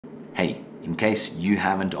Hey, in case you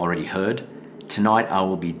haven't already heard, tonight I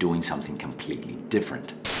will be doing something completely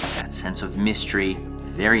different. That sense of mystery,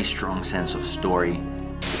 very strong sense of story,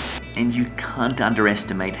 and you can't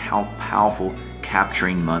underestimate how powerful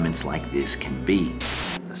capturing moments like this can be.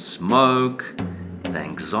 The smoke, the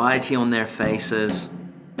anxiety on their faces,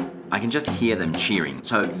 I can just hear them cheering.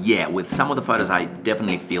 So yeah, with some of the photos I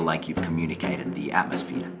definitely feel like you've communicated the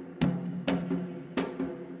atmosphere.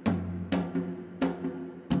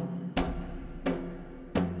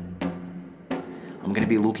 I'm going to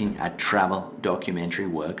be looking at travel documentary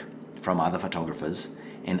work from other photographers,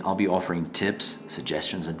 and I'll be offering tips,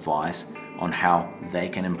 suggestions, advice on how they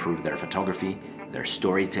can improve their photography, their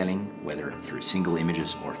storytelling, whether through single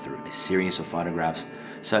images or through a series of photographs.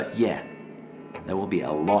 So yeah, there will be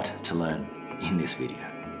a lot to learn in this video.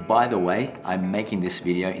 By the way, I'm making this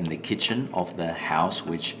video in the kitchen of the house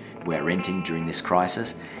which we're renting during this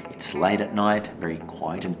crisis. It's late at night, very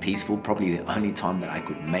quiet and peaceful, probably the only time that I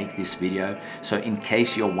could make this video. So in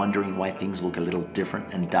case you're wondering why things look a little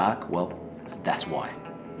different and dark, well, that's why.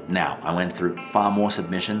 Now, I went through far more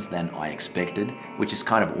submissions than I expected, which is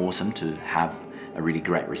kind of awesome to have a really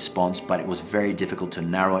great response, but it was very difficult to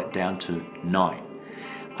narrow it down to 9.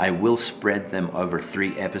 I will spread them over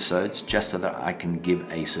 3 episodes just so that I can give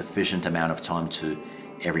a sufficient amount of time to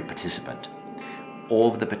every participant. All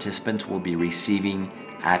of the participants will be receiving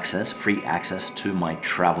access, free access to my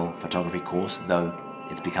travel photography course, though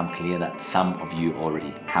it's become clear that some of you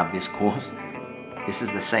already have this course. This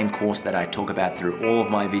is the same course that I talk about through all of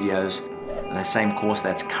my videos, the same course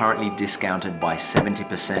that's currently discounted by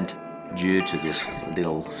 70% due to this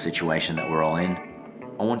little situation that we're all in.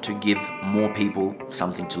 I want to give more people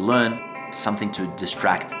something to learn, something to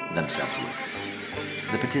distract themselves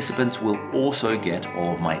with. The participants will also get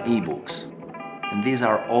all of my ebooks. And these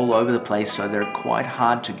are all over the place, so they're quite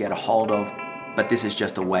hard to get a hold of, but this is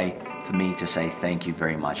just a way for me to say thank you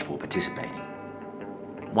very much for participating.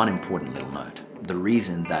 One important little note. The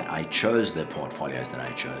reason that I chose the portfolios that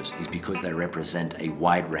I chose is because they represent a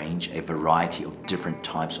wide range, a variety of different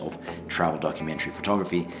types of travel documentary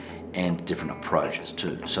photography and different approaches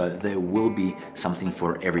too. So there will be something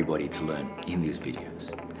for everybody to learn in these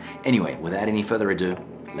videos. Anyway, without any further ado,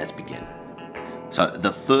 let's begin. So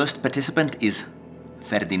the first participant is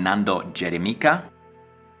Ferdinando Jeremica.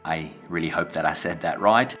 I really hope that I said that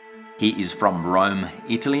right. He is from Rome,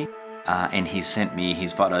 Italy, and he sent me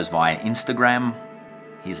his photos via Instagram.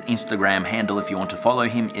 His Instagram handle, if you want to follow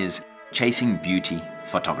him, is Chasing Beauty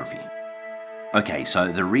Photography. Okay,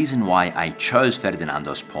 so the reason why I chose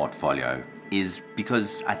Ferdinando's portfolio is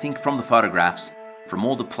because I think from the photographs, from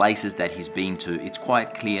all the places that he's been to, it's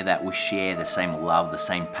quite clear that we share the same love, the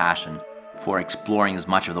same passion for exploring as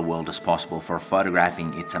much of the world as possible, for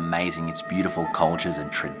photographing its amazing, its beautiful cultures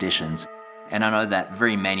and traditions. And I know that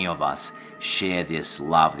very many of us share this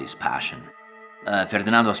love, this passion.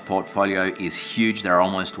 Ferdinando's portfolio is huge. There are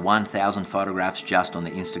almost 1,000 photographs just on the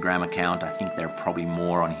Instagram account. I think there are probably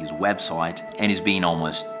more on his website, and he's been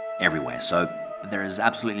almost everywhere. So there is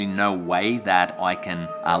absolutely no way that I can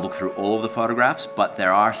look through all of the photographs, but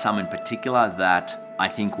there are some in particular that I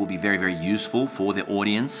think will be very, very useful for the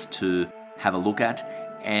audience to have a look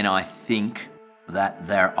at. And I think that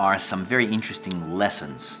there are some very interesting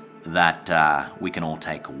lessons that we can all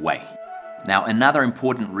take away. Now, another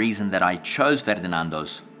important reason that I chose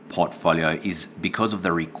Ferdinando's portfolio is because of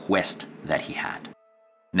the request that he had.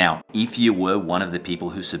 Now, if you were one of the people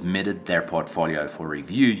who submitted their portfolio for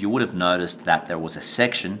review, you would have noticed that there was a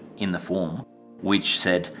section in the form which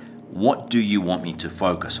said, "What do you want me to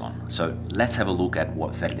focus on?" So let's have a look at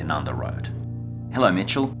what Ferdinando wrote. "Hello,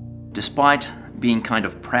 Mitchell. Despite being kind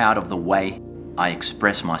of proud of the way I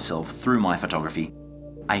express myself through my photography,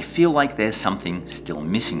 I feel like there's something still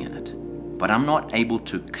missing in it, but I'm not able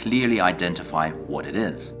to clearly identify what it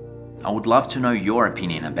is. I would love to know your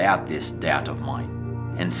opinion about this doubt of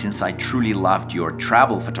mine. And since I truly loved your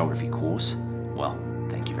travel photography course, well,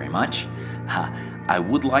 thank you very much, I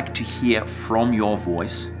would like to hear from your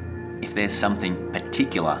voice if there's something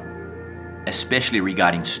particular, especially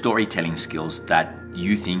regarding storytelling skills, that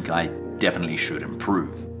you think I definitely should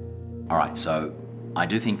improve." All right, so I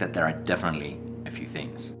do think that there are definitely a few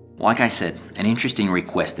things. Like I said, an interesting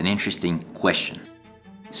request, an interesting question.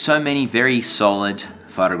 So many very solid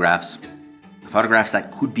photographs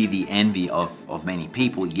that could be the envy of many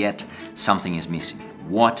people, yet something is missing.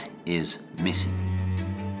 What is missing?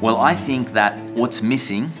 Well, I think that what's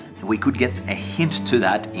missing, we could get a hint to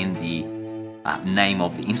that in the name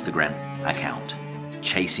of the Instagram account,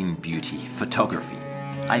 Chasing Beauty Photography.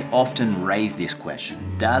 I often raise this question: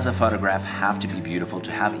 does a photograph have to be beautiful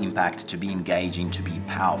to have impact, to be engaging, to be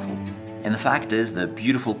powerful? And the fact is, the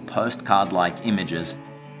beautiful postcard-like images,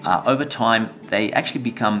 over time, they actually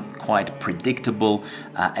become quite predictable,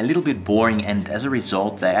 a little bit boring, and as a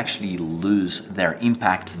result, they actually lose their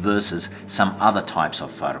impact versus some other types of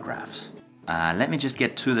photographs. Let me just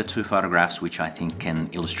get to the two photographs which I think can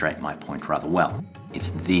illustrate my point rather well. It's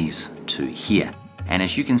these two here. And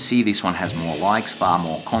as you can see, this one has more likes, far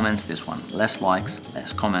more comments. This one less likes,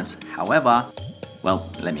 less comments. However, well,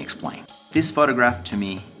 let me explain. This photograph to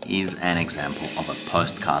me is an example of a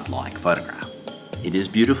postcard-like photograph. It is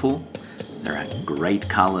beautiful, there are great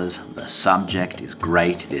colors, the subject is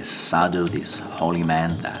great, this sadhu, this holy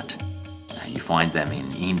man that you find them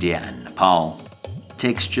in India and Nepal.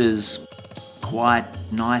 Textures, quite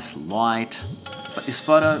nice light, but this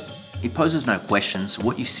photo, it poses no questions.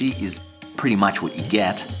 What you see is pretty much what you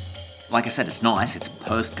get. Like I said, it's nice, it's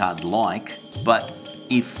postcard-like, but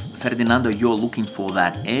if, Ferdinando, you're looking for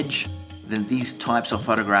that edge, then these types of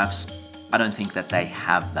photographs, I don't think that they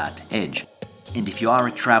have that edge. And if you are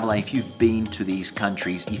a traveler, if you've been to these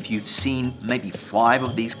countries, if you've seen maybe 5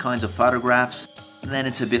 of these kinds of photographs, then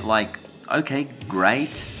it's a bit like, okay,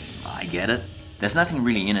 great, I get it. There's nothing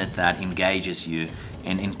really in it that engages you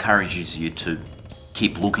and encourages you to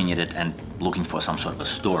keep looking at it and looking for some sort of a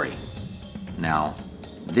story. Now,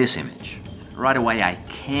 this image, right away I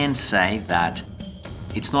can say that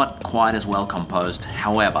it's not quite as well composed.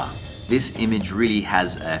 However, this image really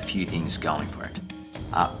has a few things going for it.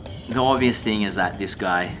 The obvious thing is that this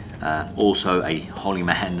guy, also a holy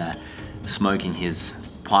man, smoking his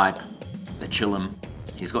pipe, the chillum,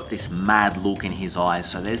 he's got this mad look in his eyes,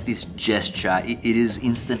 so there's this gesture, it is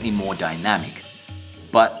instantly more dynamic.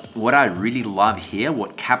 But what I really love here,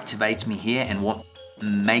 what captivates me here and what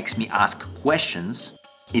makes me ask questions,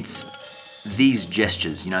 it's these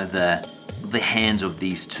gestures, you know, the hands of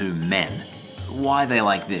these two men. Why are they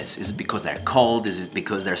like this? Is it because they're cold? Is it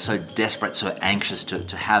because they're so desperate, so anxious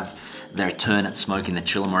to have their turn at smoking the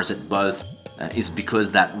chillum, or is it both? Is it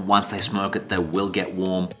because that once they smoke it, they will get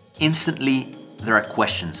warm? Instantly, there are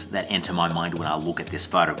questions that enter my mind when I look at this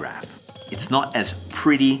photograph. It's not as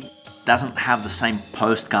pretty, doesn't have the same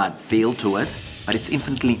postcard feel to it, but it's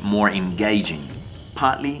infinitely more engaging,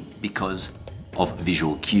 partly because of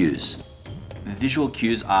visual cues. Visual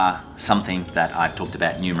cues are something that I've talked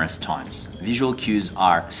about numerous times. Visual cues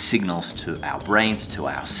are signals to our brains, to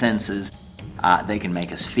our senses. They can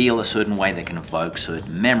make us feel a certain way, they can evoke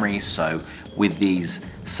certain memories. So with these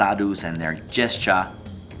sadhus and their gesture,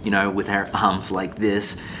 you know, with their arms like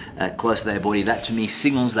this, close to their body, that to me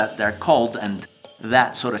signals that they're cold, and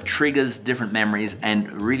that sort of triggers different memories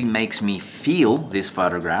and really makes me feel this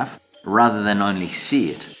photograph rather than only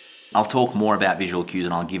see it. I'll talk more about visual cues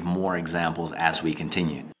and I'll give more examples as we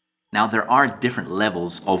continue. Now, there are different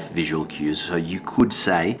levels of visual cues, so you could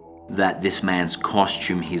say that this man's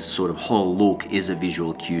costume, his sort of whole look is a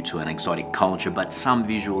visual cue to an exotic culture, but some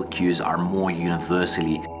visual cues are more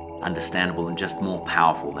universally understandable and just more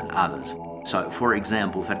powerful than others. So, for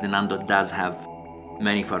example, Ferdinando does have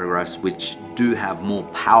many photographs which do have more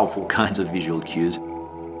powerful kinds of visual cues.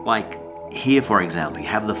 Like here, for example, you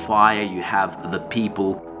have the fire, you have the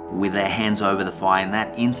people with their hands over the fire, and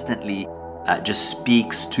that instantly just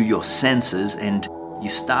speaks to your senses, and you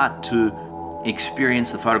start to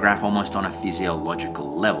experience the photograph almost on a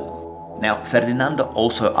physiological level. Now, Ferdinando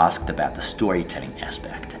also asked about the storytelling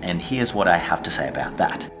aspect, and here's what I have to say about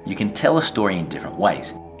that. You can tell a story in different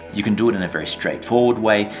ways. You can do it in a very straightforward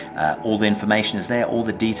way, all the information is there, all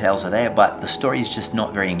the details are there, but the story is just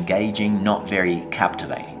not very engaging, not very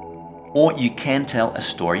captivating. Or you can tell a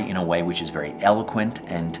story in a way which is very eloquent,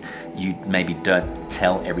 and you maybe don't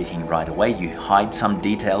tell everything right away. You hide some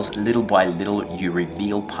details, little by little you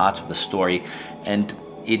reveal parts of the story, and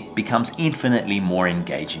it becomes infinitely more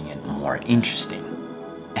engaging and more interesting.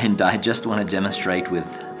 And I just want to demonstrate with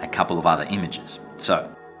a couple of other images.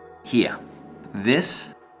 So here,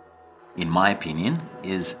 this, in my opinion,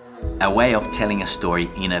 is a way of telling a story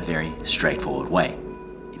in a very straightforward way.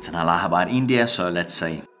 It's in Allahabad, India, so let's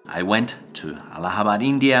say I went to Allahabad,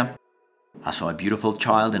 India. I saw a beautiful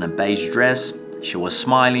child in a beige dress. She was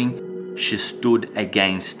smiling. She stood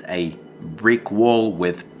against a brick wall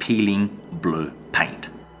with peeling blue paint.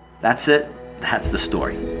 That's it. That's the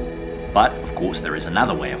story. But of course, there is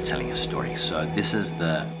another way of telling a story. So this is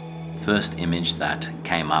the first image that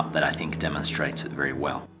came up that I think demonstrates it very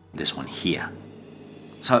well. This one here.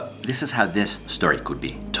 So this is how this story could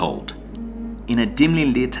be told. In a dimly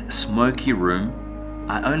lit, smoky room,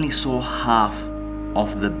 I only saw half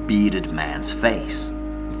of the bearded man's face.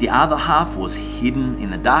 The other half was hidden in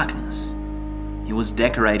the darkness. He was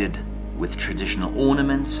decorated with traditional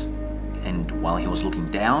ornaments, and while he was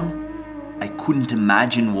looking down, I couldn't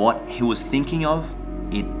imagine what he was thinking of.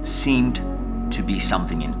 It seemed to be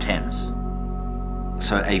something intense.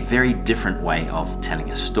 So a very different way of telling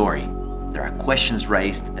a story. There are questions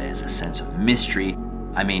raised, there's a sense of mystery.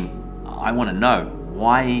 I mean, I want to know,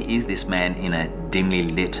 why is this man in a dimly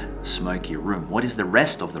lit, smoky room? What is the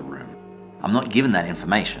rest of the room? I'm not given that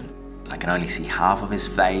information. I can only see half of his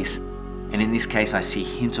face, and in this case I see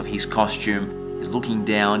hints of his costume. He's looking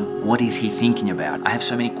down. What is he thinking about? I have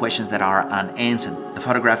so many questions that are unanswered. The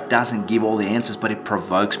photograph doesn't give all the answers, but it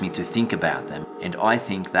provokes me to think about them. And I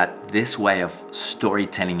think that this way of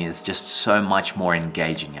storytelling is just so much more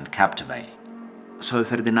engaging and captivating. So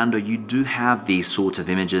Ferdinando, you do have these sorts of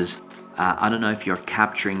images. I don't know if you're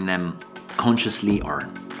capturing them consciously or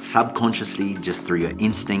subconsciously just through your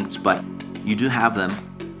instincts, but you do have them.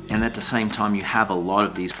 And at the same time, you have a lot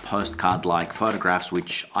of these postcard-like photographs,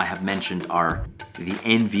 which I have mentioned are the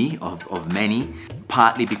envy of many,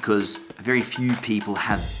 partly because very few people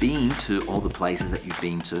have been to all the places that you've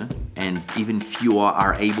been to, and even fewer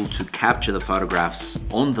are able to capture the photographs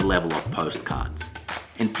on the level of postcards.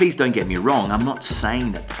 And please don't get me wrong, I'm not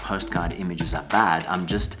saying that the postcard images are bad, I'm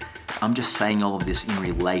just saying all of this in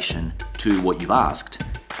relation to what you've asked,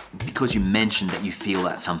 because you mentioned that you feel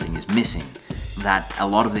that something is missing, that a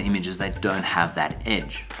lot of the images, they don't have that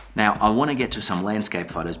edge. Now, I want to get to some landscape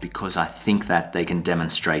photos because I think that they can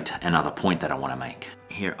demonstrate another point that I want to make.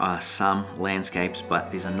 Here are some landscapes,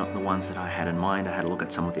 but these are not the ones that I had in mind. I had a look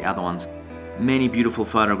at some of the other ones. Many beautiful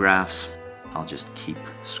photographs. I'll just keep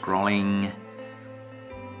scrolling.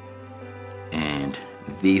 And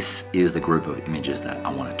this is the group of images that I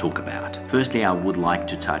want to talk about. Firstly, I would like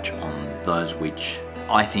to touch on those which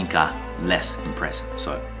I think are less impressive.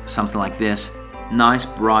 So something like this, nice,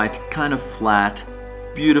 bright, kind of flat,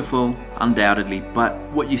 beautiful, undoubtedly, but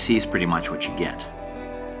what you see is pretty much what you get.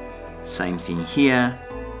 Same thing here,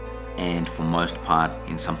 and for most part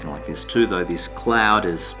in something like this too, though this cloud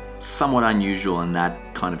is somewhat unusual and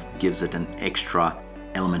that kind of gives it an extra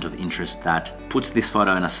element of interest that puts this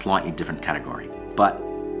photo in a slightly different category. But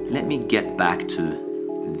let me get back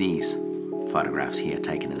to these photographs here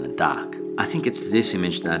taken in the dark. I think it's this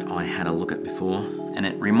image that I had a look at before, and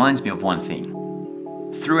it reminds me of one thing.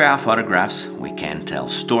 Through our photographs, we can tell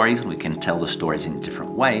stories, we can tell the stories in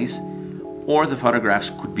different ways, or the photographs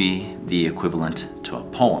could be the equivalent to a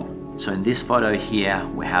poem. So in this photo here,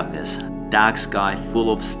 we have this dark sky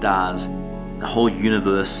full of stars, the whole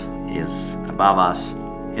universe is above us,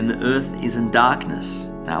 and the earth is in darkness.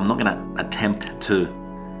 Now, I'm not gonna attempt to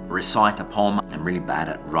recite a poem. I'm really bad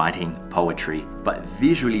at writing poetry, but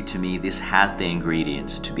visually to me, this has the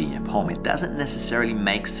ingredients to be a poem. It doesn't necessarily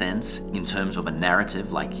make sense in terms of a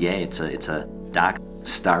narrative, like, yeah, it's a dark,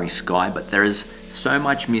 starry sky, but there is so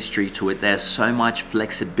much mystery to it. There's so much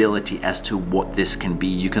flexibility as to what this can be.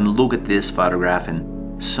 You can look at this photograph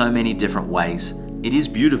in so many different ways. It is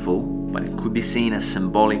beautiful, but it could be seen as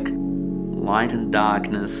symbolic, light and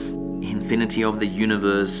darkness, infinity of the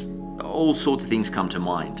universe, all sorts of things come to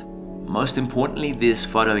mind. Most importantly, this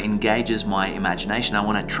photo engages my imagination. I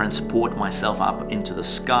want to transport myself up into the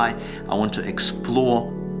sky. I want to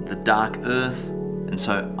explore the dark earth. And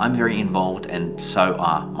so I'm very involved, and so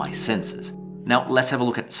are my senses. Now let's have a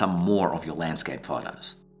look at some more of your landscape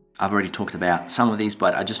photos. I've already talked about some of these,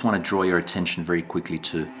 but I just want to draw your attention very quickly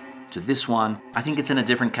to this one. I think it's in a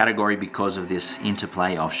different category because of this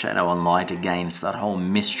interplay of shadow and light. Again, it's that whole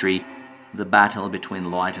mystery, the battle between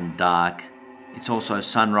light and dark. It's also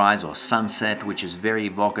sunrise or sunset, which is very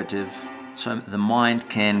evocative. So the mind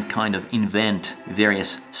can kind of invent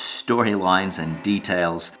various storylines and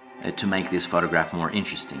details to make this photograph more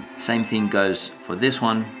interesting. Same thing goes for this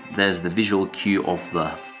one. There's the visual cue of the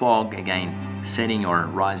fog, again, setting or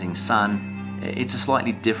rising sun. It's a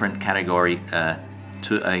slightly different category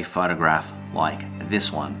to a photograph like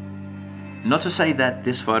this one. Not to say that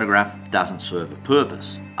this photograph doesn't serve a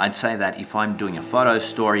purpose. I'd say that if I'm doing a photo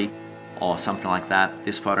story or something like that,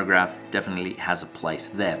 this photograph definitely has a place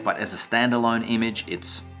there. But as a standalone image,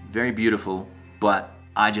 it's very beautiful, but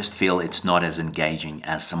I just feel it's not as engaging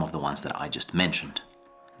as some of the ones that I just mentioned.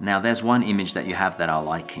 Now there's one image that you have that I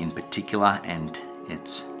like in particular, and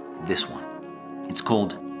it's this one. It's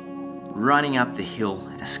called Running Up the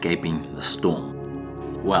Hill, Escaping the Storm.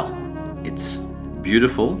 Well, it's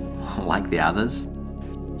beautiful, like the others,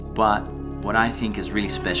 but what I think is really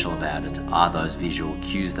special about it are those visual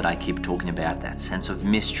cues that I keep talking about, that sense of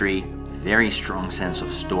mystery, very strong sense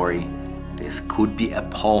of story. This could be a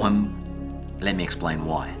poem. Let me explain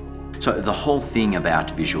why. So the whole thing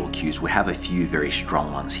about visual cues, we have a few very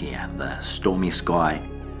strong ones here. The stormy sky,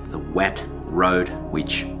 the wet, road,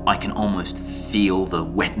 which I can almost feel the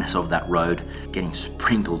wetness of that road getting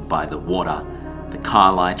sprinkled by the water. The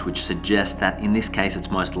car lights, which suggest that in this case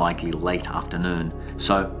it's most likely late afternoon.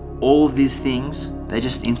 So all of these things, they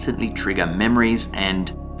just instantly trigger memories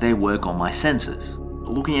and they work on my senses.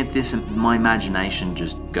 Looking at this, my imagination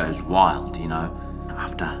just goes wild, you know.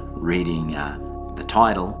 After reading the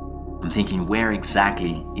title, I'm thinking, where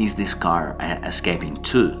exactly is this car escaping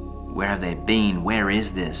to? Where have they been? Where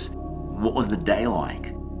is this? What was the day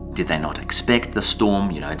like? Did they not expect the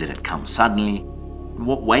storm? You know, did it come suddenly?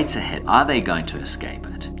 What waits ahead? Are they going to escape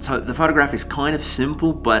it? So the photograph is kind of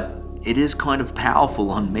simple, but it is kind of powerful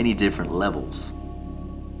on many different levels.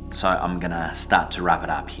 So I'm gonna start to wrap it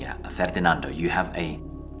up here. Ferdinando, you have a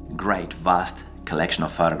great, vast collection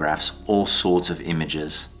of photographs, all sorts of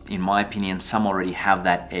images. In my opinion, some already have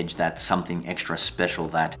that edge, that's something extra special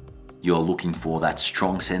that you're looking for, that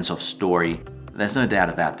strong sense of story. There's no doubt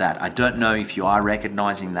about that. I don't know if you are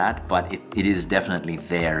recognizing that, but it is definitely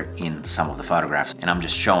there in some of the photographs. And I'm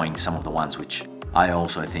just showing some of the ones which I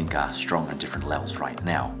also think are strong on different levels right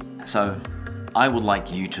now. So I would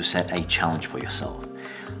like you to set a challenge for yourself.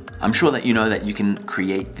 I'm sure that you know that you can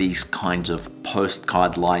create these kinds of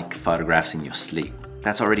postcard-like photographs in your sleep.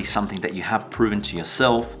 That's already something that you have proven to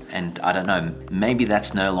yourself, and I don't know, maybe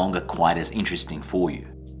that's no longer quite as interesting for you.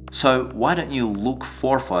 So why don't you look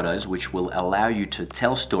for photos which will allow you to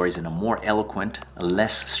tell stories in a more eloquent,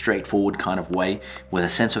 less straightforward kind of way, with a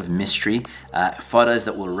sense of mystery, photos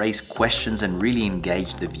that will raise questions and really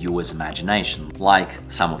engage the viewer's imagination, like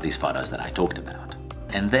some of these photos that I talked about.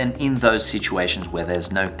 And then in those situations where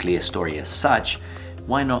there's no clear story as such,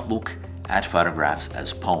 why not look at photographs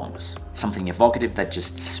as poems? Something evocative that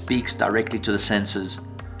just speaks directly to the senses,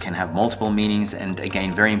 can have multiple meanings, and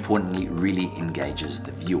again, very importantly, really engages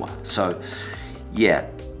the viewer. So yeah,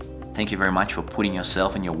 thank you very much for putting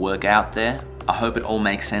yourself and your work out there. I hope it all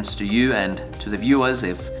makes sense to you and to the viewers.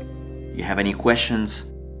 If you have any questions,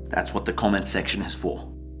 that's what the comment section is for.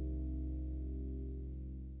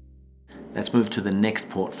 Let's move to the next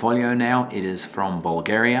portfolio now. It is from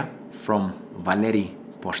Bulgaria, from Valery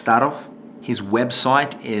Poshtarov. His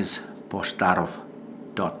website is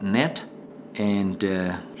poshtarov.net and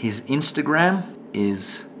his Instagram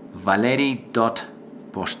is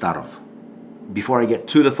valery.poshtarov. Before I get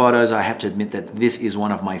to the photos, I have to admit that this is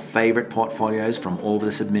one of my favorite portfolios from all of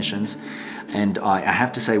the submissions. And I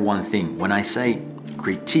have to say one thing. When I say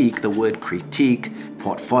critique, the word critique,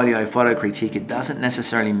 portfolio, photo critique, it doesn't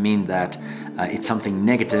necessarily mean that it's something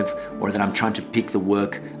negative or that I'm trying to pick the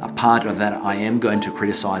work apart or that I am going to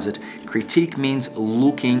criticize it. Critique means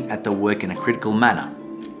looking at the work in a critical manner,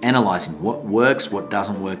 analyzing what works, what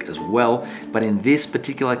doesn't work as well. But in this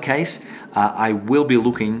particular case, I will be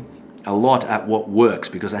looking a lot at what works,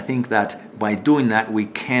 because I think that by doing that, we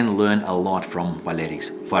can learn a lot from Valery's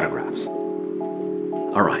photographs.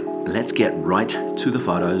 All right, let's get right to the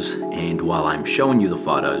photos. And while I'm showing you the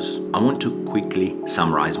photos, I want to quickly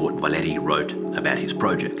summarize what Valery wrote about his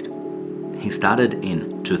project. He started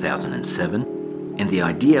in 2007, and the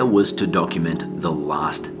idea was to document the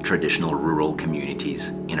last traditional rural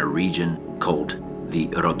communities in a region called the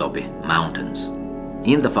Rhodope Mountains.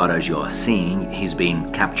 In the photos you're seeing, he's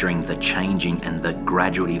been capturing the changing and the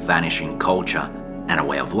gradually vanishing culture and a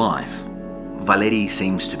way of life. Valery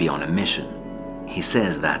seems to be on a mission. He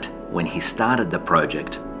says that when he started the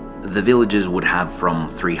project, the villages would have from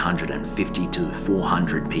 350 to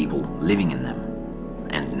 400 people living in them.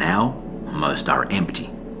 And now, most are empty.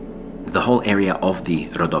 The whole area of the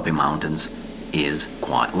Rhodope Mountains is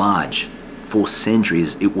quite large. For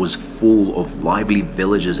centuries, it was full of lively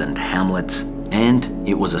villages and hamlets, and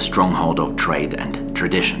it was a stronghold of trade and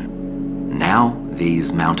tradition. Now,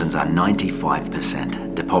 these mountains are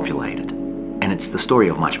 95% depopulated, and it's the story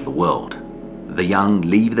of much of the world. The young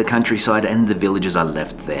leave the countryside and the villages are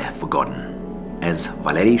left there forgotten. As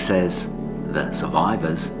Valery says, the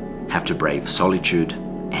survivors have to brave solitude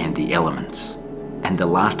and the elements. And the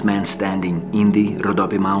last man standing in the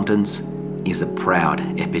Rhodope Mountains is a proud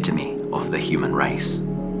epitome of the human race.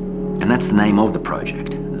 And that's the name of the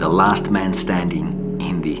project, The Last Man Standing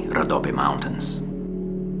in the Rhodope Mountains.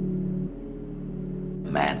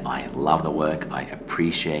 Man, I love the work. I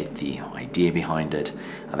appreciate the idea behind it.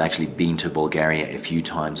 I've actually been to Bulgaria a few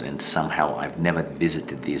times, and somehow I've never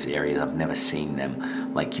visited these areas. I've never seen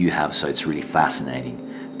them like you have, so it's really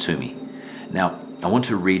fascinating to me. Now, I want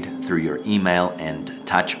to read through your email and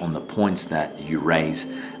touch on the points that you raise,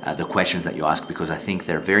 the questions that you ask, because I think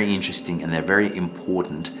they're very interesting and they're very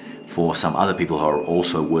important for some other people who are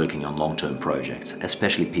also working on long-term projects,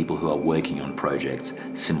 especially people who are working on projects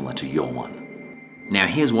similar to your one. Now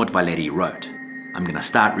here's what Valery wrote. I'm gonna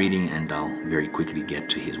start reading and I'll very quickly get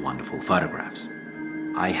to his wonderful photographs.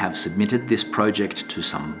 I have submitted this project to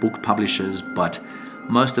some book publishers, but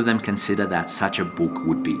most of them consider that such a book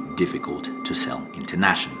would be difficult to sell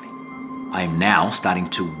internationally. I am now starting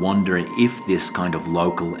to wonder if this kind of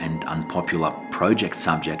local and unpopular project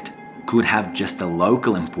subject could have just a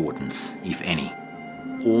local importance, if any.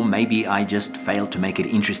 Or maybe I just failed to make it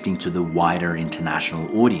interesting to the wider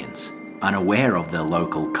international audience, unaware of the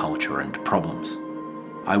local culture and problems.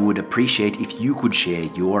 I would appreciate if you could share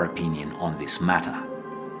your opinion on this matter.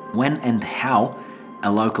 When and how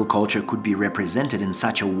a local culture could be represented in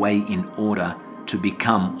such a way in order to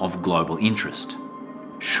become of global interest.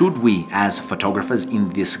 Should we, as photographers in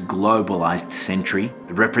this globalized century,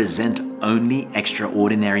 represent only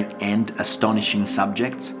extraordinary and astonishing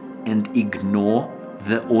subjects and ignore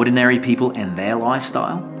the ordinary people and their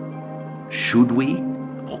lifestyle? Should we,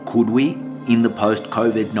 or could we, in the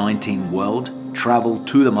post-COVID-19 world, travel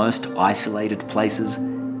to the most isolated places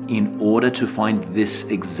in order to find this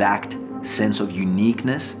exact sense of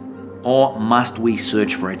uniqueness? Or must we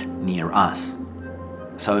search for it near us?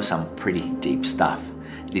 So some pretty deep stuff.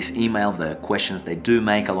 This email, the questions, they do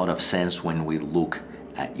make a lot of sense when we look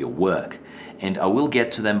at your work. And I will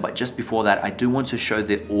get to them, but just before that, I do want to show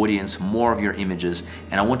the audience more of your images,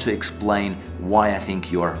 and I want to explain why I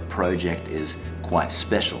think your project is quite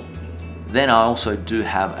special. Then I also do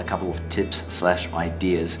have a couple of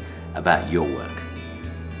tips/ideas about your work.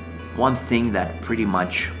 One thing that pretty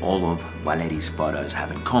much all of Valery's photos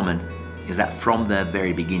have in common is that from the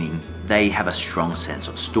very beginning, they have a strong sense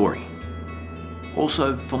of story.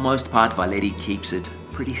 Also, for most part, Valery keeps it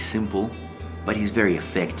pretty simple, but he's very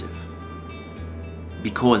effective.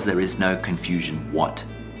 Because there is no confusion what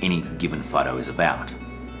any given photo is about.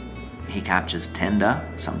 He captures tender,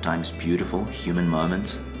 sometimes beautiful human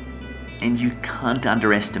moments, and you can't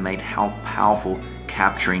underestimate how powerful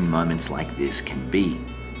capturing moments like this can be,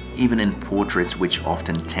 even in portraits which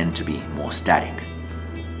often tend to be more static.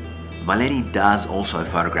 Valery does also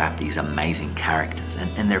photograph these amazing characters,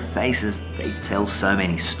 and their faces, they tell so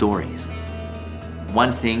many stories.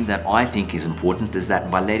 One thing that I think is important is that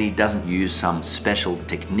Valery doesn't use some special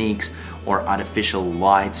techniques or artificial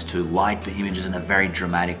lights to light the images in a very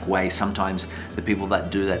dramatic way. Sometimes the people that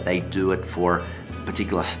do that, they do it for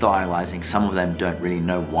particular stylizing. Some of them don't really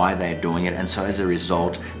know why they're doing it, and so as a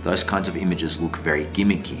result, those kinds of images look very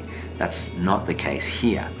gimmicky. That's not the case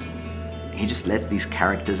here. He just lets these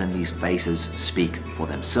characters and these faces speak for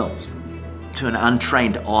themselves. To an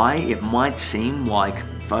untrained eye, it might seem like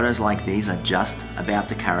photos like these are just about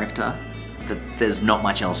the character, that there's not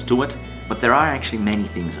much else to it, but there are actually many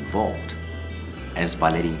things involved. As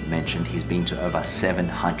Valery mentioned, he's been to over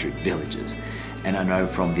 700 villages. And I know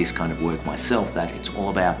from this kind of work myself that it's all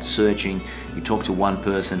about searching. You talk to one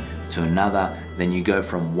person, to another, then you go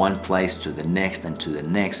from one place to the next and to the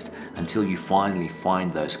next until you finally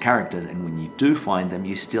find those characters. And when you do find them,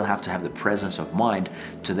 you still have to have the presence of mind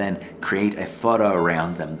to then create a photo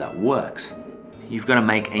around them that works. You've got to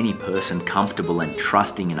make any person comfortable and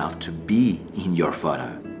trusting enough to be in your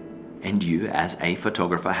photo. And you, as a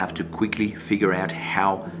photographer, have to quickly figure out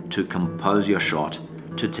how to compose your shot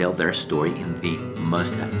to tell their story in the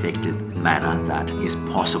most effective manner that is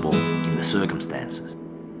possible in the circumstances.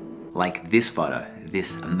 Like this photo,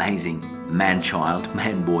 this amazing man-child,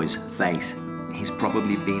 man-boy's face. He's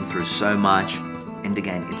probably been through so much, and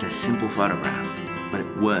again, it's a simple photograph, but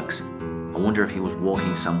it works. I wonder if he was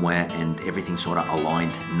walking somewhere and everything sort of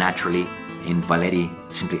aligned naturally and Valery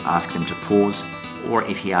simply asked him to pause, or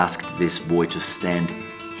if he asked this boy to stand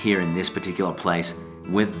here in this particular place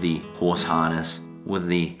with the horse harness, with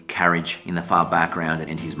the carriage in the far background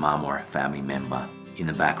and his mum or family member in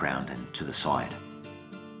the background and to the side.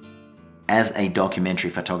 As a documentary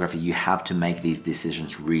photographer, you have to make these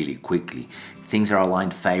decisions really quickly. Things are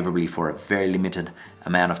aligned favorably for a very limited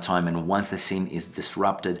amount of time, and once the scene is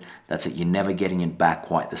disrupted, that's it, you're never getting it back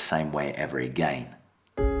quite the same way ever again.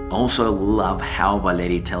 I also love how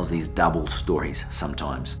Valery tells these double stories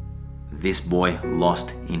sometimes. This boy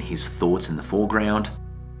lost in his thoughts in the foreground,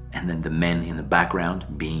 and then the men in the background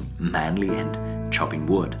being manly and chopping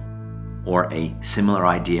wood. Or a similar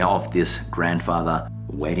idea of this grandfather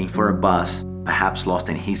waiting for a bus, perhaps lost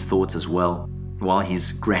in his thoughts as well, while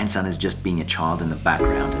his grandson is just being a child in the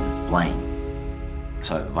background and playing.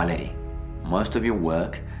 So Valery, most of your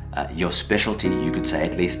work, your specialty, you could say,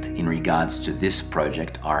 at least in regards to this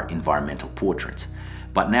project, are environmental portraits.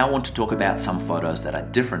 But now I want to talk about some photos that are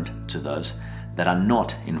different to those that are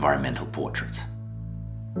not environmental portraits.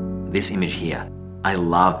 This image here, I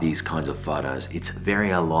love these kinds of photos. It's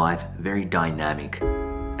very alive, very dynamic.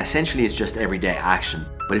 Essentially, it's just everyday action,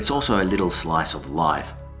 but it's also a little slice of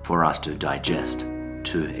life for us to digest,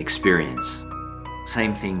 to experience.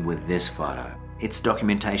 Same thing with this photo. It's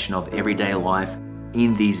documentation of everyday life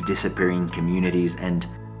in these disappearing communities, and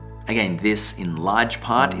again, this in large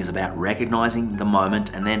part is about recognizing the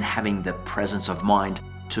moment and then having the presence of mind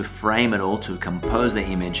to frame it all, to compose the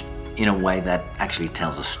image in a way that actually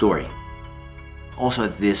tells a story. Also,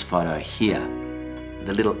 this photo here,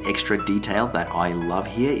 the little extra detail that I love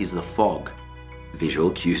here is the fog. Visual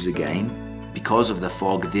cues again. Because of the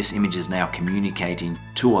fog, this image is now communicating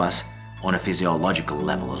to us on a physiological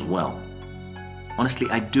level as well. Honestly,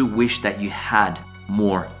 I do wish that you had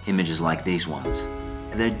more images like these ones.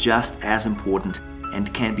 They're just as important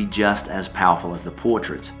and can be just as powerful as the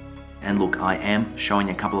portraits. And look, I am showing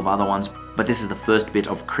a couple of other ones, but this is the first bit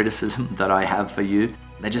of criticism that I have for you.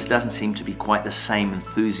 There just doesn't seem to be quite the same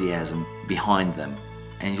enthusiasm behind them.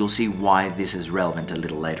 And you'll see why this is relevant a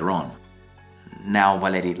little later on. Now,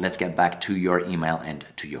 Valery, let's get back to your email and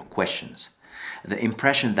to your questions. The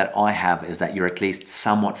impression that I have is that you're at least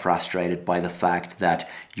somewhat frustrated by the fact that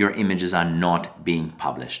your images are not being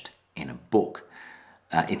published in a book.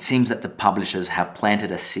 It seems that the publishers have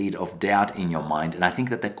planted a seed of doubt in your mind, and I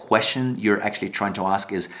think that the question you're actually trying to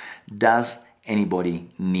ask is, does anybody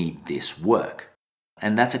need this work?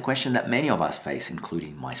 And that's a question that many of us face,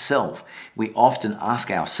 including myself. We often ask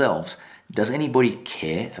ourselves, does anybody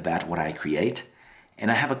care about what I create? And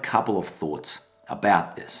I have a couple of thoughts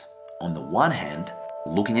about this. On the one hand,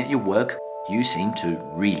 looking at your work, you seem to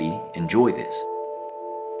really enjoy this.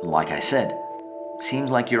 Like I said, seems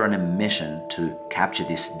like you're on a mission to capture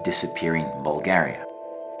this disappearing Bulgaria.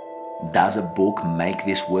 Does a book make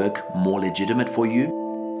this work more legitimate for you?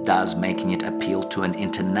 Does making it appeal to an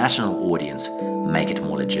international audience make it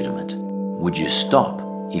more legitimate? Would you stop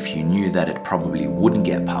if you knew that it probably wouldn't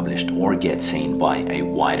get published or get seen by a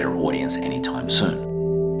wider audience anytime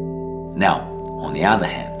soon? Now, on the other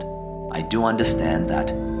hand, I do understand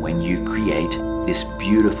that when you create this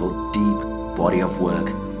beautiful, deep body of work,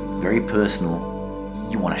 very personal,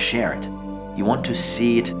 you want to share it. You want to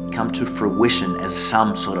see it come to fruition as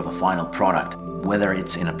some sort of a final product, whether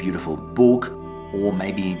it's in a beautiful book or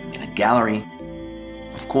maybe in a gallery.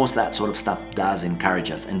 Of course, that sort of stuff does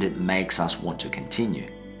encourage us and it makes us want to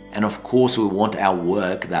continue. And of course, we want our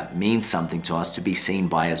work that means something to us to be seen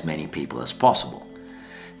by as many people as possible.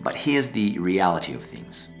 But here's the reality of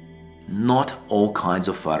things. Not all kinds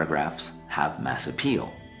of photographs have mass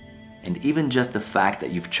appeal. And even just the fact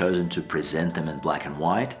that you've chosen to present them in black and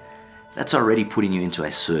white, that's already putting you into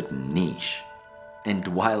a certain niche. And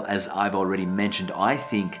while, as I've already mentioned, I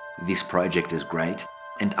think this project is great,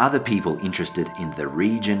 and other people interested in the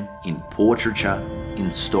region, in portraiture, in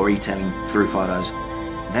storytelling through photos,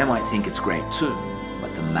 they might think it's great too,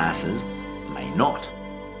 but the masses may not.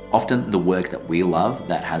 Often the work that we love,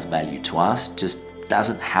 that has value to us, just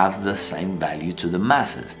doesn't have the same value to the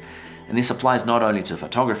masses. And this applies not only to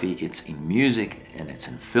photography, it's in music and it's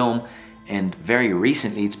in film, and very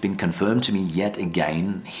recently it's been confirmed to me yet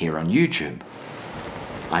again here on YouTube.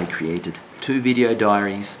 I created 2 video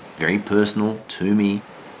diaries, very personal to me,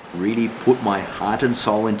 really put my heart and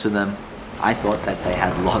soul into them. I thought that they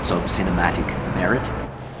had lots of cinematic merit,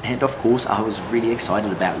 and of course I was really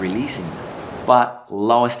excited about releasing them. But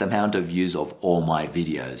lowest amount of views of all my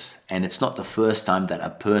videos, and it's not the first time that a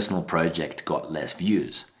personal project got less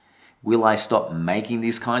views. Will I stop making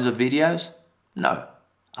these kinds of videos? No,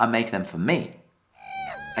 I make them for me.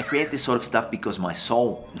 I create this sort of stuff because my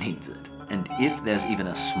soul needs it. And if there's even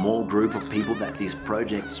a small group of people that these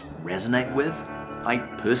projects resonate with, I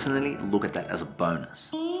personally look at that as a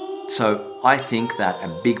bonus. So I think that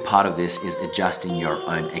a big part of this is adjusting your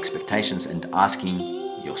own expectations and asking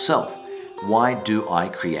yourself, why do I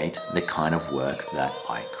create the kind of work that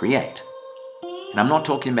I create? And I'm not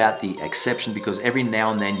talking about the exception, because every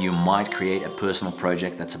now and then you might create a personal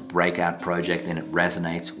project that's a breakout project and it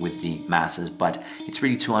resonates with the masses, but it's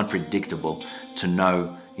really too unpredictable to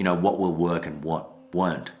know, what will work and what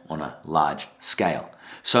won't on a large scale.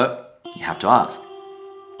 So you have to ask,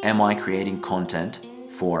 am I creating content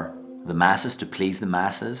for the masses to please the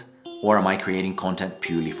masses, or am I creating content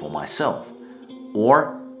purely for myself?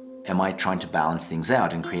 Or am I trying to balance things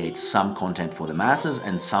out and create some content for the masses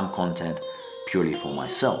and some content purely for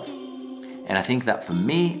myself? And I think that for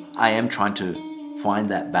me, I am trying to find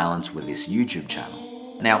that balance with this YouTube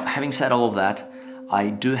channel. Now, having said all of that, I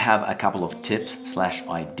do have a couple of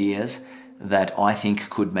tips/ideas that I think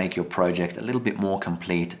could make your project a little bit more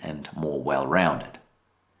complete and more well-rounded.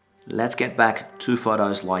 Let's get back to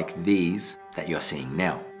photos like these that you're seeing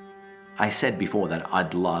now. I said before that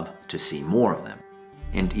I'd love to see more of them.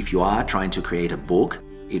 And if you are trying to create a book,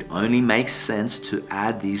 It only makes sense to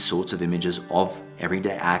add these sorts of images of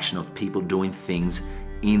everyday action of people doing things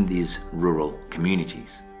in these rural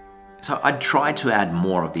communities. So I tried to add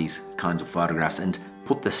more of these kinds of photographs and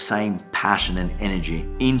put the same passion and energy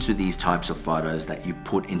into these types of photos that you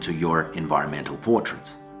put into your environmental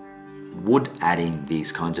portraits. Would adding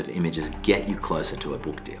these kinds of images get you closer to a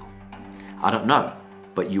book deal? I don't know,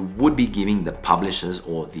 but you would be giving the publishers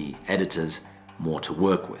or the editors more to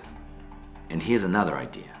work with. And here's another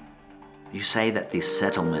idea. You say that these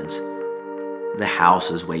settlements, the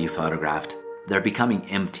houses where you photographed, they're becoming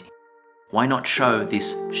empty. Why not show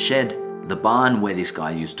this shed, the barn where this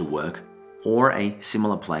guy used to work, or a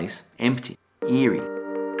similar place, empty, eerie,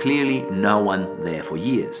 clearly no one there for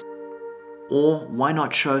years? Or why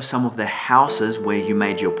not show some of the houses where you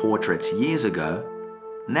made your portraits years ago,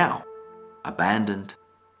 now abandoned,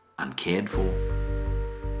 uncared for?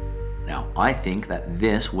 Now, I think that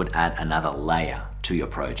this would add another layer to your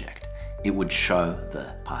project. It would show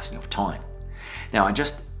the passing of time. Now, I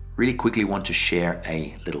just really quickly want to share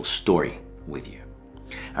a little story with you.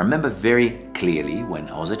 I remember very clearly when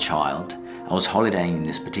I was a child, I was holidaying in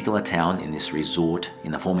this particular town, in this resort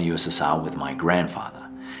in the former USSR with my grandfather.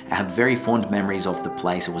 I have very fond memories of the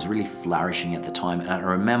place. It was really flourishing at the time, and I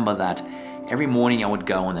remember that every morning I would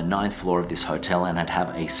go on the 9th floor of this hotel and I'd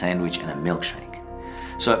have a sandwich and a milkshake.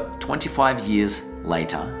 So 25 years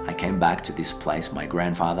later, I came back to this place. My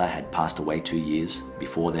grandfather had passed away 2 years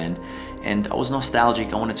before then, and I was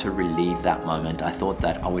nostalgic. I wanted to relive that moment. I thought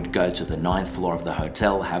that I would go to the 9th floor of the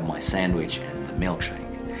hotel, have my sandwich and the milkshake.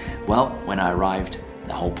 Well, when I arrived,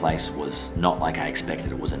 the whole place was not like I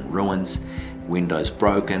expected. It was in ruins, windows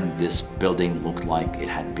broken. This building looked like it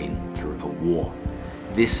had been through a war.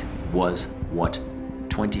 This was what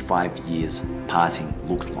 25 years passing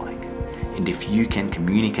looked like. And if you can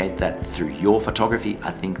communicate that through your photography,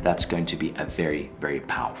 I think that's going to be a very, very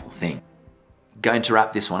powerful thing. Going to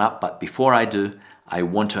wrap this one up, but before I do, I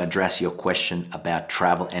want to address your question about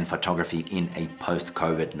travel and photography in a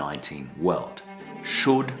post-COVID-19 world.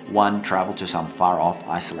 Should one travel to some far-off,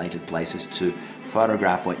 isolated places to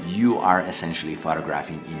photograph what you are essentially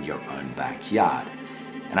photographing in your own backyard?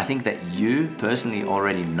 And I think that you personally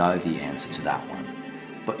already know the answer to that one.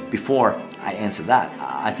 But before I answer that,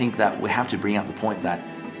 I think that we have to bring up the point that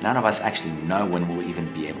none of us actually know when we'll even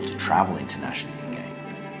be able to travel internationally again.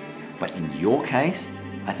 But in your case,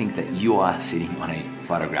 I think that you are sitting on a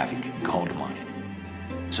photographic goldmine.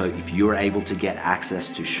 So if you're able to get access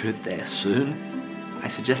to shoot there soon, I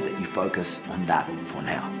suggest that you focus on that for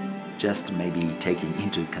now. Just maybe taking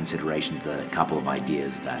into consideration the couple of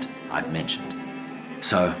ideas that I've mentioned.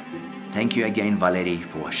 So thank you again, Valery,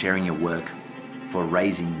 for sharing your work, for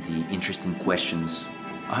raising the interesting questions.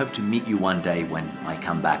 I hope to meet you one day when I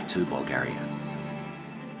come back to Bulgaria.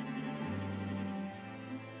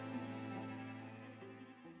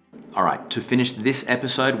 Alright, to finish this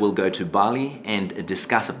episode, we'll go to Bali and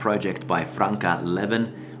discuss a project by Franca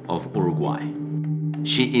of Uruguay.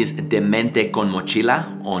 She is Demente con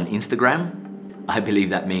Mochila on Instagram. I believe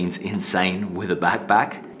that means insane with a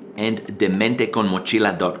backpack. And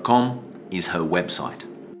dementeconmochila.com is her website.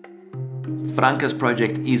 Franca's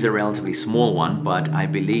project is a relatively small one, but I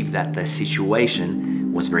believe that the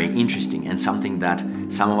situation was very interesting and something that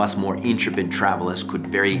some of us more intrepid travelers could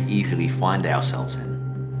very easily find ourselves in.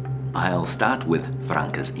 I'll start with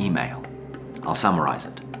Franca's email. I'll summarize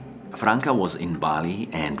it. Franca was in Bali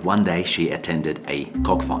and one day she attended a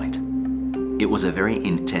cockfight. It was a very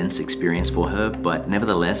intense experience for her, but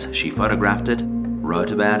nevertheless she photographed it,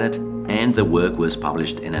 wrote about it, and the work was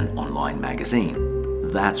published in an online magazine.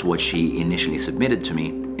 That's what she initially submitted to me,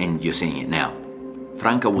 and you're seeing it now.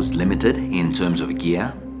 Franca was limited in terms of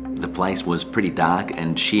gear. The place was pretty dark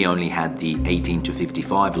and she only had the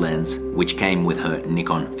 18-55 lens, which came with her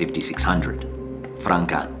Nikon 5600.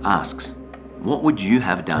 Franca asks, "What would you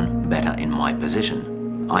have done better in my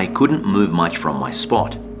position? I couldn't move much from my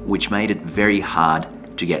spot, which made it very hard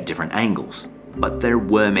to get different angles. But there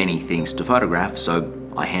were many things to photograph, so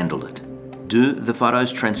I handled it." Do the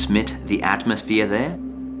photos transmit the atmosphere there?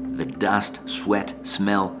 The dust, sweat,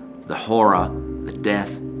 smell, the horror, the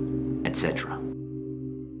death, etc.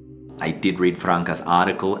 I did read Franca's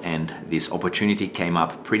article and this opportunity came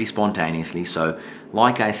up pretty spontaneously, so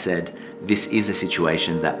like I said, this is a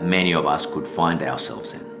situation that many of us could find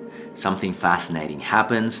ourselves in. Something fascinating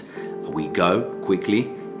happens, we go quickly,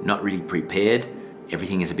 not really prepared,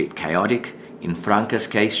 everything is a bit chaotic. In Franca's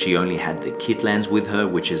case, she only had the kit lens with her,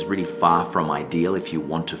 which is really far from ideal if you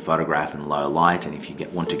want to photograph in low light and if you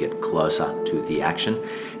want to get closer to the action.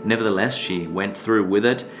 Nevertheless, she went through with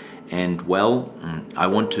it, and well, I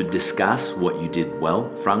want to discuss what you did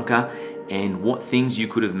well, Franca, and what things you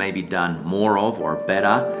could have maybe done more of or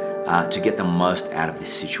better to get the most out of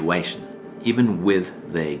this situation, even with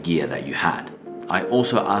the gear that you had. I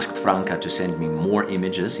also asked Franca to send me more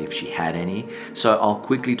images if she had any, so I'll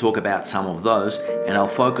quickly talk about some of those, and I'll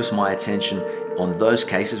focus my attention on those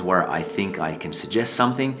cases where I think I can suggest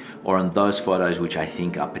something, or on those photos which I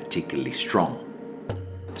think are particularly strong.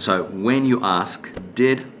 So when you ask,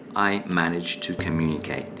 did I manage to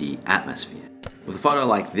communicate the atmosphere? With a photo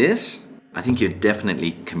like this, I think you're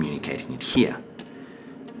definitely communicating it here.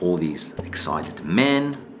 All these excited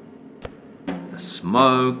men, the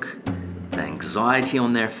smoke, the anxiety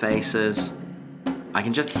on their faces. I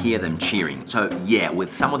can just hear them cheering. So yeah,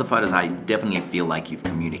 with some of the photos, I definitely feel like you've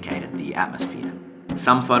communicated the atmosphere.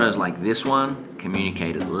 Some photos like this one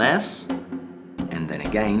communicated less, and then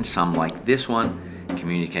again, some like this one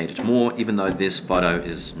communicated more, even though this photo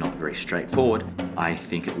is not very straightforward. I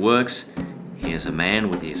think it works. Here's a man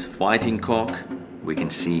with his fighting cock. We can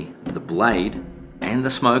see the blade, and the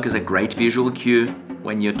smoke is a great visual cue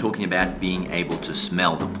when you're talking about being able to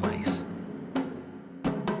smell the place.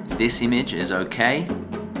 This image is okay.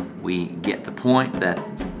 We get the point that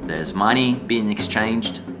there's money being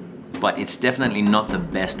exchanged, but it's definitely not the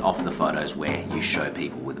best of the photos where you show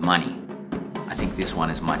people with money. I think this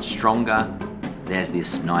one is much stronger. There's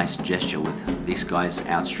this nice gesture with this guy's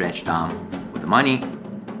outstretched arm with the money,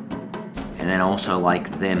 and then also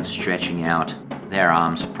like them stretching out their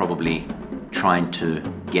arms, probably trying to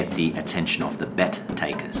get the attention of the bet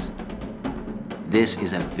takers. This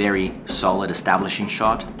is a very solid establishing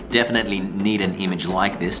shot. Definitely need an image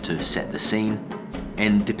like this to set the scene,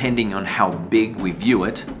 and depending on how big we view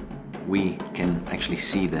it, we can actually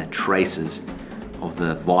see the traces of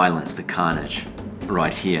the violence, the carnage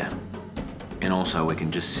right here. And also we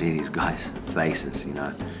can just see these guys' faces, you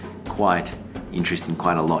know, quite interesting,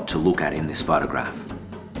 quite a lot to look at in this photograph.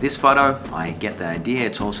 This photo, I get the idea,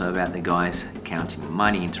 it's also about the guys counting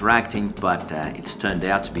money, interacting, but it's turned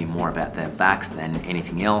out to be more about their backs than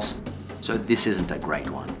anything else. So this isn't a great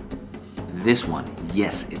one. This one,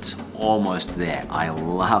 yes, it's almost there. I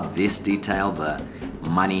love this detail, the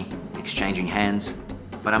money exchanging hands,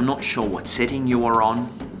 but I'm not sure what setting you are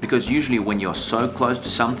on, because usually when you're so close to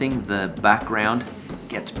something, the background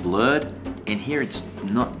gets blurred, and here it's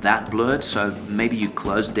not that blurred, so maybe you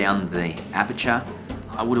close down the aperture.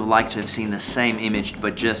 I would have liked to have seen the same image,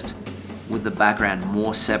 but just with the background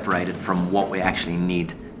more separated from what we actually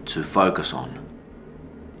need to focus on.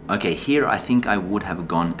 Okay, here I think I would have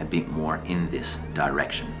gone a bit more in this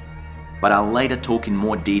direction, but I'll later talk in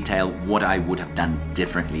more detail what I would have done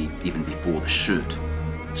differently even before the shoot.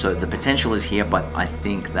 So the potential is here, but I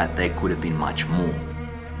think that there could have been much more.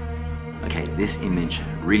 Okay, this image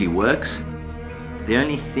really works. The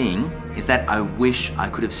only thing is that I wish I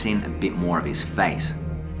could have seen a bit more of his face,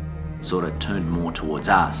 sort of turned more towards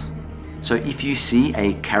us. So if you see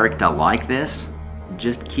a character like this,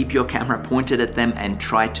 just keep your camera pointed at them and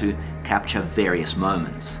try to capture various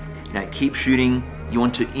moments. You know, keep shooting. You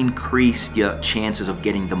want to increase your chances of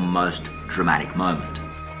getting the most dramatic moment.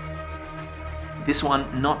 This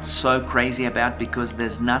one, not so crazy about, because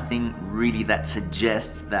there's nothing really that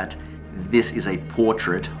suggests that this is a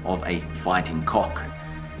portrait of a fighting cock.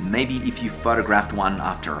 Maybe if you photographed one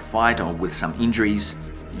after a fight or with some injuries,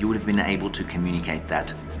 you would have been able to communicate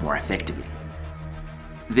that more effectively.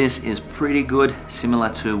 This is pretty good, similar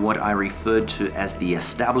to what I referred to as the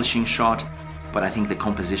establishing shot, but I think the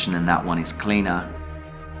composition in that one is cleaner.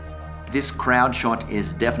 This crowd shot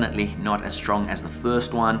is definitely not as strong as the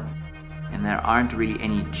first one, and there aren't really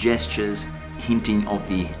any gestures hinting of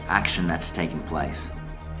the action that's taking place.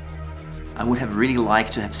 I would have really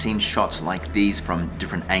liked to have seen shots like these from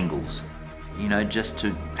different angles, you know, just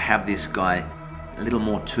to have this guy a little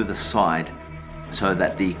more to the side so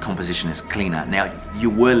that the composition is cleaner. Now, you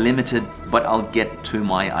were limited, but I'll get to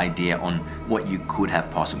my idea on what you could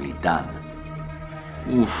have possibly done.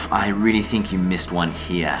 Oof, I really think you missed one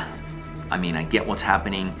here. I mean, I get what's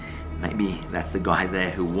happening. Maybe that's the guy there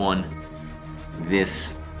who won.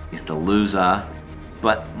 This is the loser.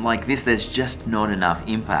 But like this, there's just not enough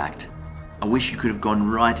impact. I wish you could have gone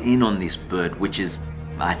right in on this bird, which is,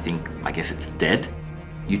 I guess it's dead.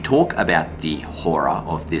 You talk about the horror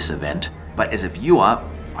of this event, but as a viewer,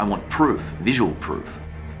 I want proof, visual proof.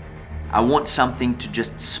 I want something to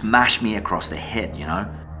just smash me across the head, you know?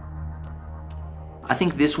 I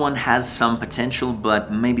think this one has some potential,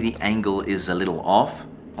 but maybe the angle is a little off.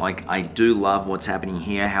 Like, I do love what's happening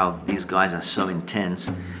here, how these guys are so intense,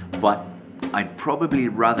 but I'd probably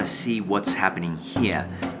rather see what's happening here.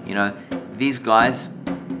 You know, these guys,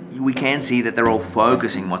 we can see that they're all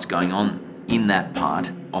focusing what's going on in that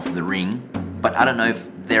part of the ring, but I don't know if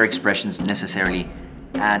their expressions necessarily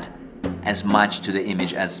add as much to the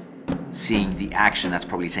image as seeing the action that's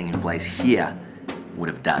probably taking place here would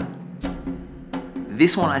have done.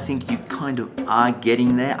 This one, I think you kind of are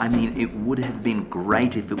getting there. I mean, it would have been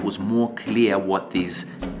great if it was more clear what these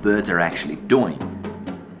birds are actually doing.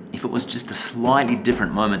 If it was just a slightly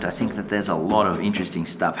different moment, I think that there's a lot of interesting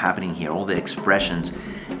stuff happening here. All the expressions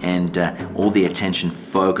and all the attention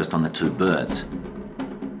focused on the two birds.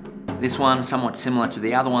 This one, somewhat similar to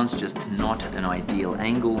the other ones, just not an ideal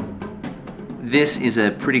angle. This is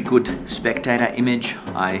a pretty good spectator image.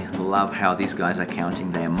 I love how these guys are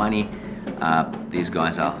counting their money. These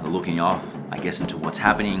guys are looking off, I guess, into what's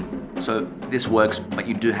happening. So this works, but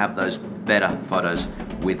you do have those better photos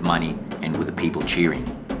with money and with the people cheering.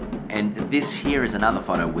 And this here is another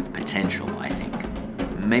photo with potential, I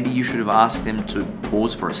think. Maybe you should have asked him to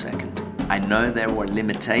pause for a second. I know there were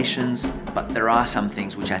limitations, but there are some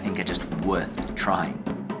things which I think are just worth trying.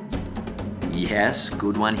 Yes,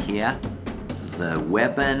 good one here. The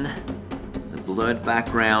weapon, the blurred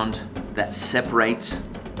background that separates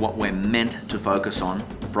what we're meant to focus on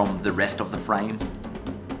from the rest of the frame.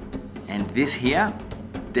 And this here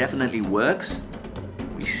definitely works.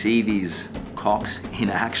 We see these cocks in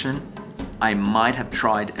action. I might have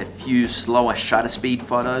tried a few slower shutter speed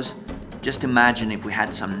photos. Just imagine if we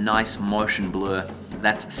had some nice motion blur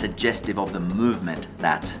that's suggestive of the movement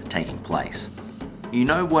that's taking place. You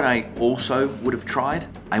know what I also would have tried?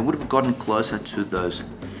 I would have gotten closer to those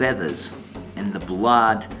feathers and the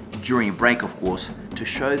blood during a break, of course, to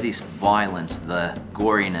show this violence, the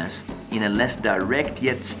goriness, in a less direct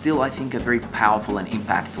yet still, I think, a very powerful and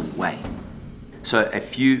impactful way. So a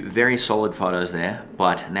few very solid photos there,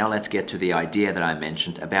 but now let's get to the idea that I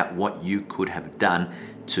mentioned about what you could have done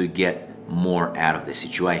to get more out of the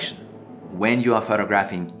situation. When you are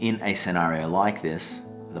photographing in a scenario like this,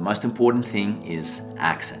 the most important thing is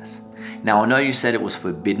access. Now, I know you said it was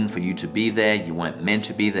forbidden for you to be there, you weren't meant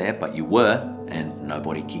to be there, but you were, and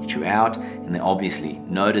nobody kicked you out, and they obviously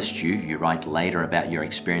noticed you. You write later about your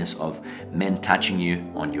experience of men touching you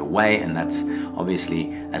on your way, and that's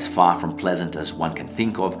obviously as far from pleasant as one can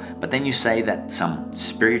think of. But then you say that some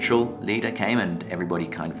spiritual leader came and everybody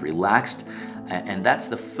kind of relaxed, and that's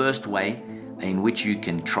the first way in which you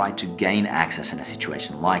can try to gain access in a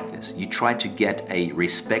situation like this. You try to get a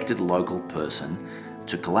respected local person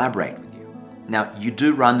to collaborate with you. Now, you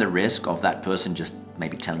do run the risk of that person just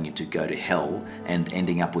maybe telling you to go to hell and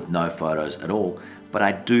ending up with no photos at all, but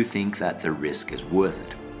I do think that the risk is worth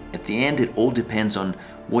it. At the end, it all depends on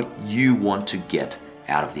what you want to get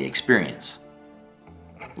out of the experience.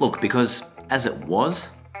 Look, because as it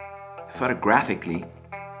was, photographically,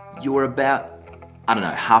 you were about, I don't know,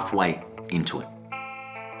 halfway into it.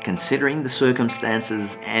 Considering the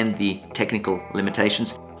circumstances and the technical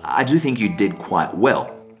limitations, I do think you did quite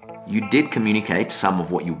well. You did communicate some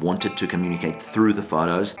of what you wanted to communicate through the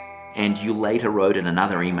photos, and you later wrote in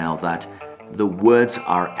another email that the words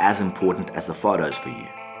are as important as the photos for you.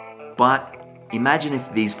 But imagine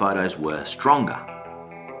if these photos were stronger.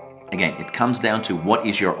 Again, it comes down to what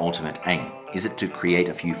is your ultimate aim. Is it to create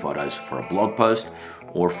a few photos for a blog post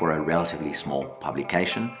or for a relatively small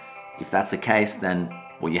publication? If that's the case, then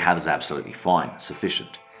what you have is absolutely fine,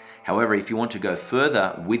 sufficient. However, if you want to go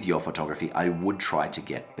further with your photography, I would try to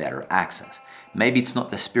get better access. Maybe it's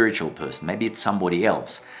not the spiritual person, maybe it's somebody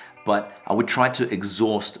else, but I would try to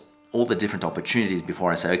exhaust all the different opportunities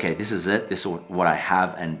before I say, okay, this is it, this is what I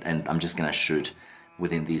have, and I'm just gonna shoot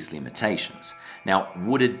within these limitations. Now,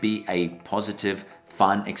 would it be a positive,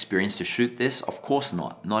 fun experience to shoot this? Of course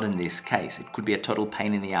not in this case. It could be a total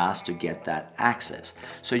pain in the ass to get that access.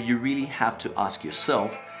 So you really have to ask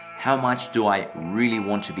yourself, how much do I really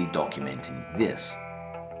want to be documenting this?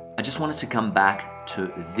 I just wanted to come back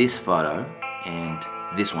to this photo and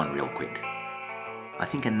this one real quick. I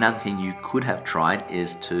think another thing you could have tried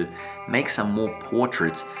is to make some more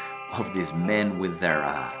portraits of these men with their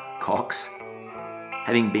cocks.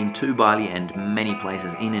 Having been to Bali and many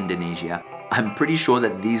places in Indonesia, I'm pretty sure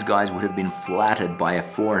that these guys would have been flattered by a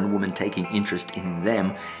foreign woman taking interest in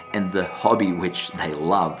them and the hobby which they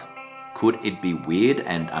love. Could it be weird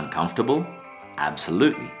and uncomfortable?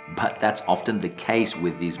 Absolutely, but that's often the case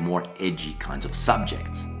with these more edgy kinds of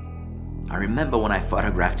subjects. I remember when I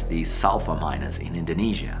photographed these sulfur miners in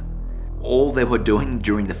Indonesia. All they were doing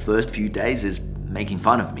during the first few days is making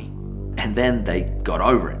fun of me. And then they got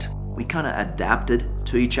over it. We kind of adapted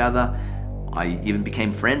to each other. I even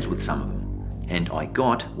became friends with some of them. And I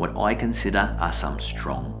got what I consider are some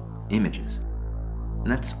strong images.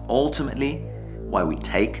 And that's ultimately why we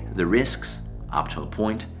take the risks up to a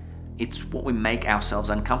point. It's what we make ourselves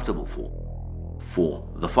uncomfortable for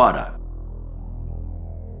the photo.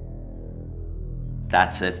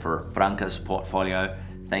 that's it for Franca's portfolio.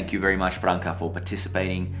 Thank you very much, Franca, for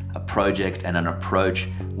participating a project and an approach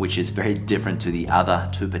which is very different to the other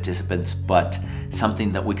two participants, but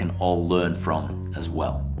something that we can all learn from as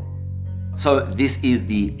well. So this is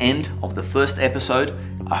the end of the first episode.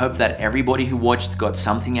 I hope that everybody who watched got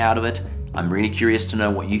something out of it. I'm really curious to know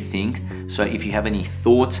what you think. So if you have any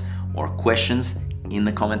thoughts or questions in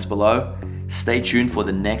the comments below, stay tuned for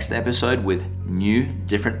the next episode with new,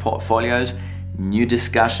 different portfolios, new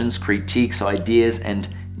discussions, critiques, ideas, and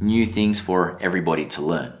new things for everybody to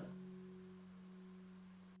learn.